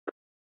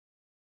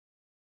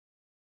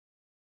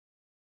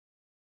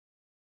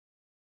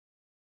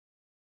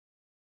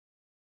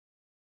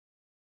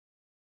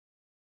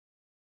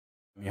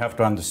You have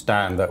to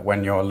understand that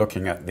when you're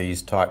looking at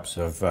these types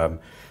of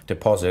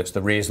deposits,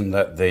 the reason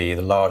that the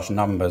large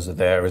numbers are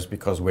there is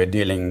because we're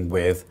dealing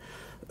with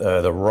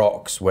the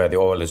rocks where the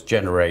oil is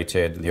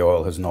generated. The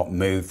oil has not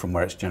moved from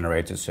where it's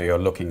generated, so you're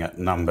looking at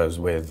numbers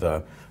with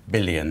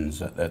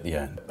billions at the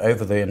end.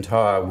 Over the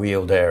entire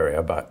Weald area,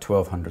 about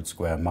 1,200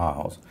 square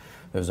miles,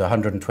 there's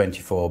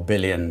 124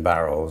 billion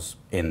barrels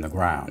in the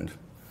ground.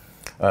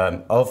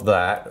 Of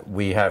that,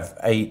 we have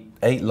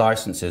eight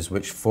licenses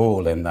which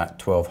fall in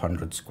that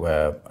 1,200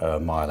 square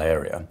mile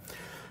area.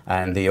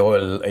 And the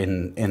oil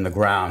in the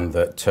ground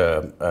that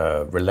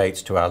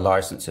relates to our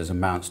licenses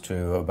amounts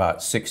to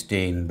about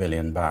 16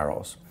 billion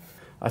barrels.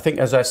 I think,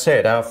 as I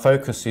said, our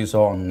focus is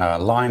on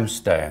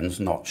limestones,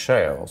 not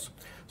shales.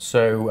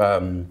 So,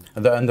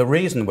 and the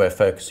reason we're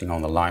focusing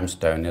on the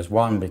limestone is,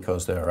 one,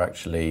 because they're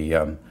actually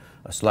a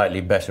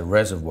slightly better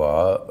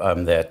reservoir.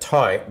 They're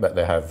tight, but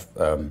they have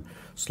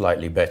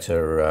slightly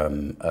better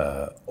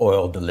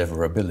oil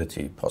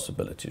deliverability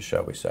possibilities,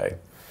 shall we say.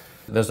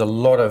 There's a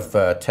lot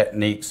of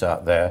techniques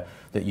out there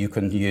that you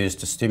can use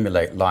to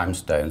stimulate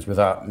limestones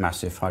without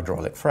massive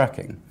hydraulic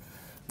fracking.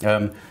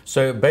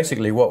 So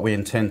basically what we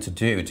intend to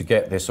do to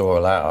get this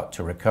oil out,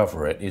 to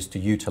recover it, is to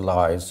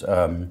utilize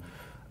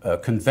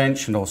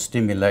conventional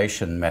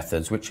stimulation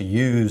methods which are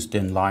used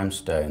in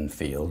limestone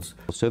fields.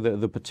 So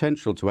the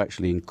potential to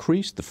actually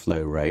increase the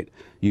flow rate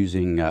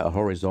using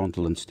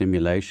horizontal and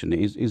stimulation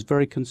is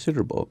very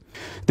considerable.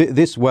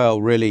 This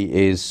well really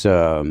is,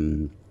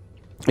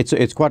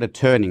 it's quite a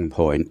turning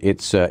point.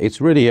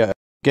 It's really a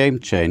game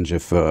changer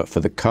for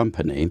the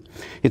company.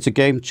 It's a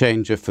game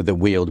changer for the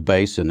Weald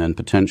Basin and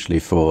potentially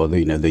for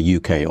the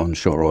UK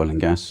onshore oil and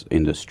gas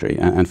industry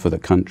and for the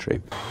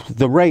country.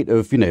 The rate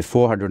of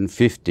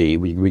 450,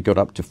 we got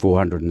up to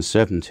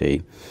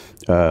 470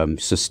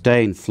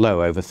 sustained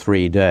flow over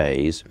 3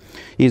 days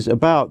is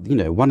about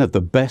one of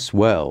the best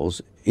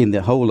wells in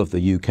the whole of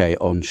the UK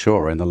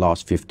onshore in the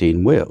last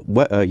 15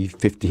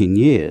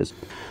 years.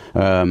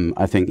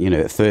 I think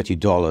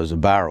 $30 a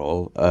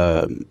barrel.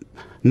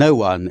 No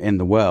one in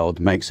the world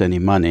makes any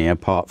money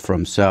apart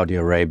from Saudi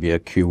Arabia,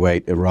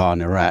 Kuwait,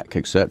 Iran, Iraq,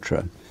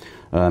 etc.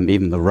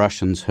 Even the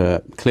Russians,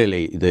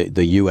 clearly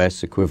the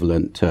US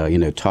equivalent,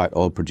 tight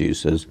oil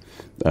producers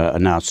are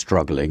now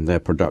struggling. Their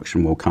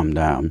production will come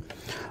down.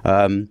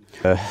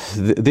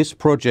 This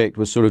project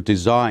was sort of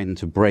designed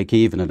to break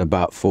even at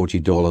about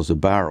 $40 a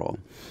barrel.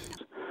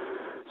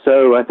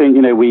 So I think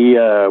we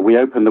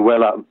opened the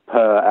well up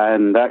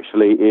and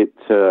actually it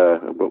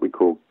what we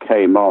call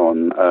came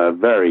on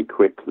very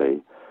quickly.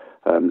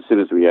 As soon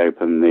as we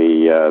opened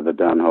the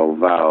downhole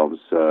valves,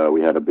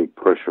 we had a big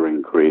pressure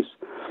increase,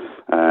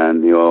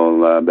 and the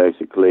oil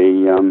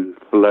basically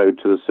flowed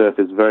to the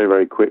surface very,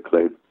 very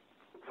quickly.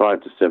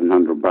 500 to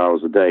 700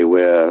 barrels a day,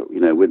 where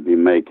we'd be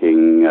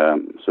making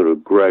sort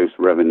of gross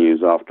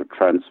revenues after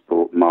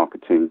transport,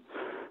 marketing,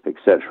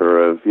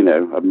 etc. of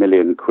 £1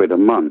 million a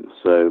month.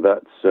 So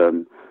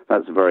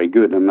that's very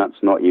good, and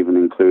that's not even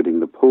including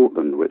the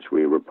Portland, which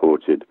we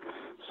reported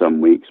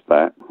some weeks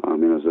back. I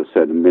mean, as I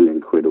said, £1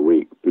 million a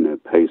week,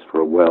 pays for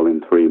a well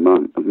in 3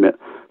 months.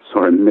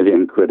 £1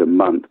 million a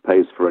month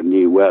pays for a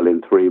new well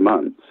in 3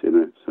 months.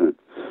 So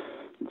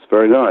it's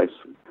very nice.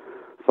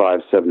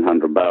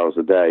 500-700 barrels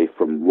a day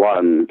from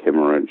one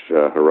Kimmeridge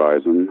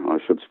horizon. I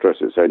should stress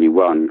it's only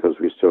one because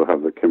we still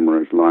have the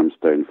Kimmeridge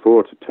Limestone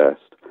 4 to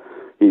test.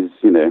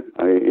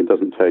 It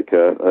doesn't take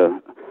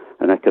an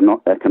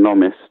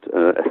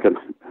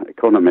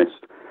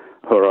economist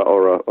or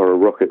a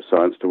rocket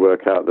science to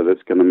work out that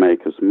it's going to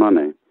make us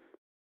money.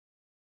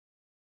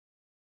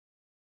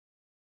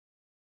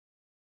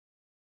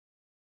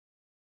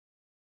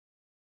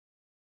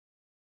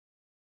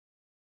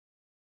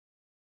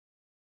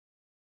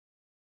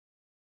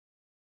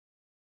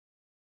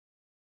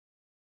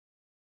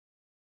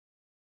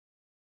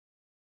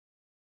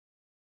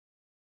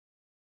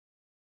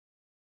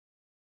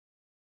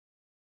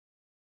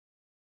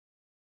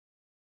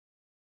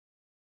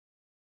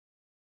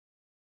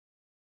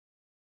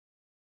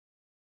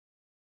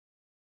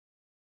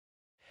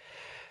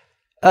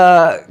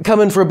 Come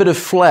in for a bit of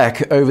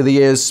flack over the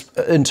years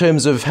in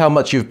terms of how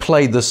much you've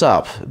played this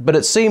up, but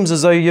it seems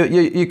as though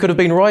you could have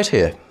been right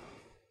here.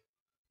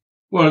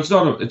 Well, it's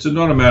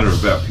not a matter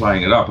about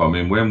playing it up. I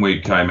mean, when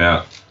we came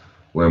out,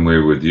 when we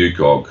were with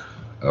UCOG,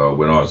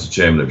 when I was the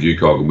chairman of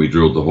UCOG and we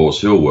drilled the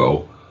Horse Hill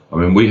well, I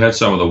mean, we had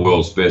some of the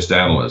world's best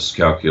analysts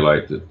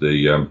calculate that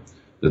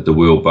the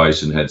Weald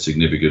Basin had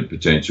significant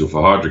potential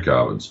for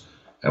hydrocarbons.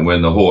 And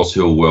when the Horse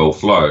Hill well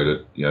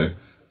flowed,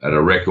 at a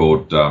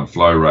record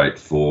flow rate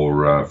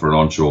for an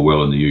onshore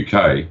well in the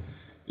UK,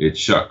 it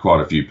shut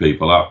quite a few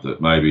people up that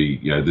maybe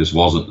this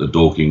wasn't the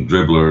Dorking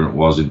dribbler and it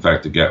was in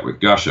fact a Gatwick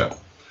gusher.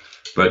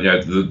 But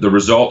the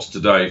results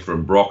today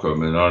from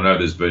Brockham, and I know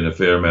there's been a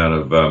fair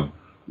amount of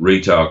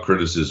retail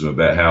criticism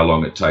about how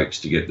long it takes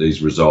to get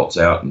these results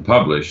out and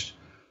published,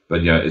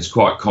 but it's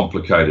quite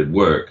complicated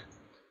work,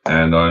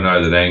 and I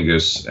know that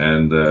Angus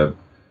and the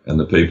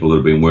people that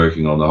have been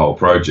working on the whole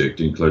project,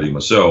 including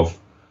myself,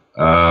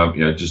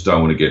 just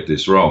don't want to get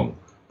this wrong.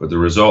 but the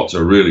results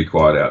are really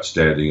quite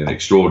outstanding and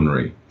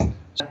extraordinary.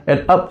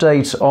 An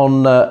update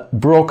on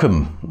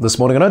Brockham this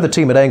morning. I know the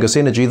team at Angus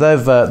Energy,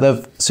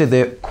 they've said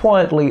they're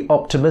quietly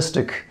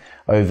optimistic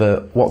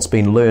over what's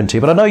been learned here,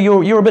 but I know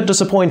you're a bit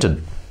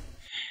disappointed.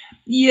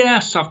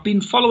 Yes, I've been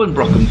following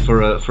Brockham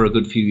for a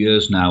good few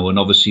years now, and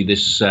obviously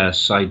this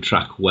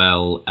sidetrack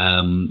well,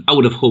 I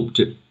would have hoped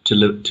it to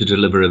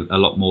deliver a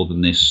lot more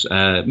than this.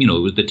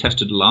 They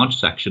tested a large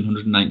section,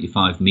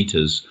 195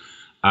 metres,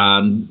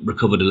 and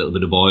recovered a little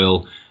bit of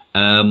oil.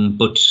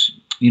 But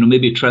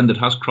maybe a trend that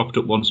has cropped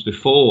up once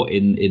before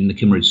in the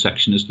Kimmeridge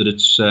section is that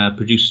it's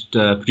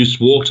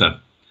produced water,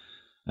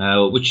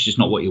 which is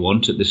not what you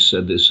want at this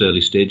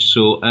early stage.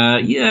 So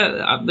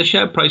the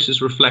share price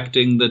is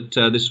reflecting that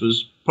this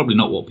was probably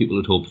not what people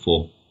had hoped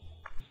for.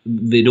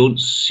 They don't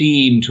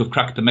seem to have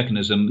cracked the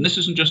mechanism. And this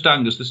isn't just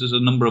Angus. This is a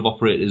number of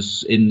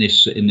operators in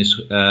this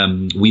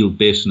Weald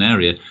Basin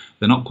area.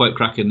 They're not quite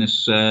cracking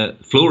this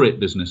flow rate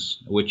business,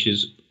 which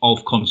is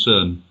of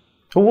concern.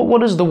 Well,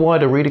 what is the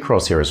wider read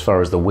across here as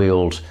far as the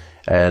Weald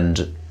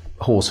and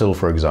Horse Hill,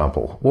 for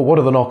example? What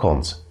are the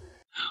knock-ons?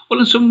 Well,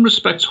 in some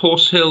respects,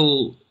 Horse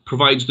Hill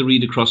provides the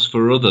read across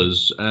for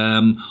others.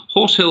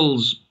 Horse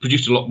Hill's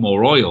produced a lot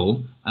more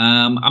oil.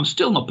 I'm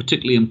still not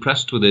particularly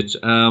impressed with it.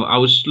 I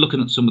was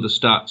looking at some of the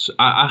stats.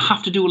 I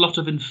have to do a lot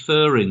of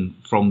inferring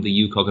from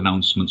the UKOG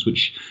announcements,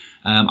 which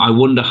I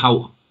wonder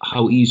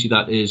how easy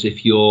that is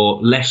if you're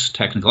less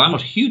technical. I'm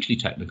not hugely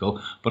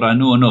technical, but I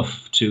know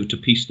enough to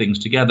piece things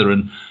together.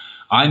 And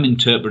I'm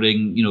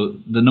interpreting,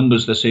 the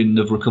numbers they're saying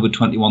they've recovered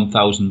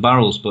 21,000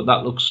 barrels, but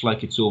that looks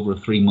like it's over a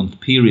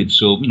 3-month period.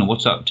 So,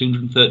 what's that,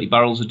 230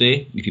 barrels a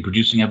day if you're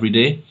producing every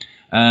day,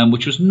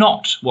 which was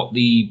not what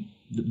the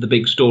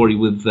big story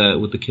with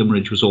the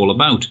Kimmeridge was all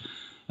about.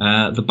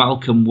 The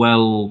Balcombe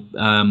well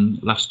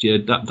last year,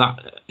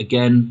 that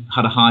again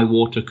had a high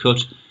water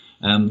cut.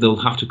 They'll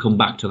have to come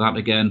back to that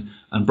again.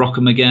 And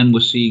Brockham again,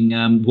 we're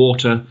seeing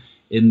water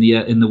in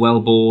the well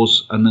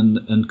bores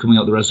and coming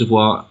out the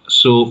reservoir.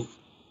 So,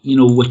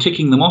 we're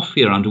ticking them off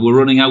here, and we're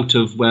running out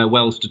of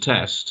wells to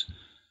test,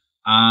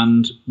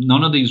 and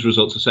none of these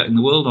results are setting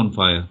the world on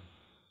fire.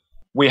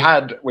 We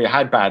had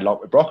bad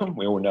luck with Brockham.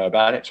 We all know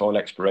about it. It's oil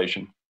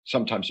exploration.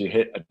 Sometimes you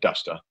hit a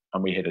duster,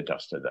 and we hit a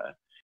duster there.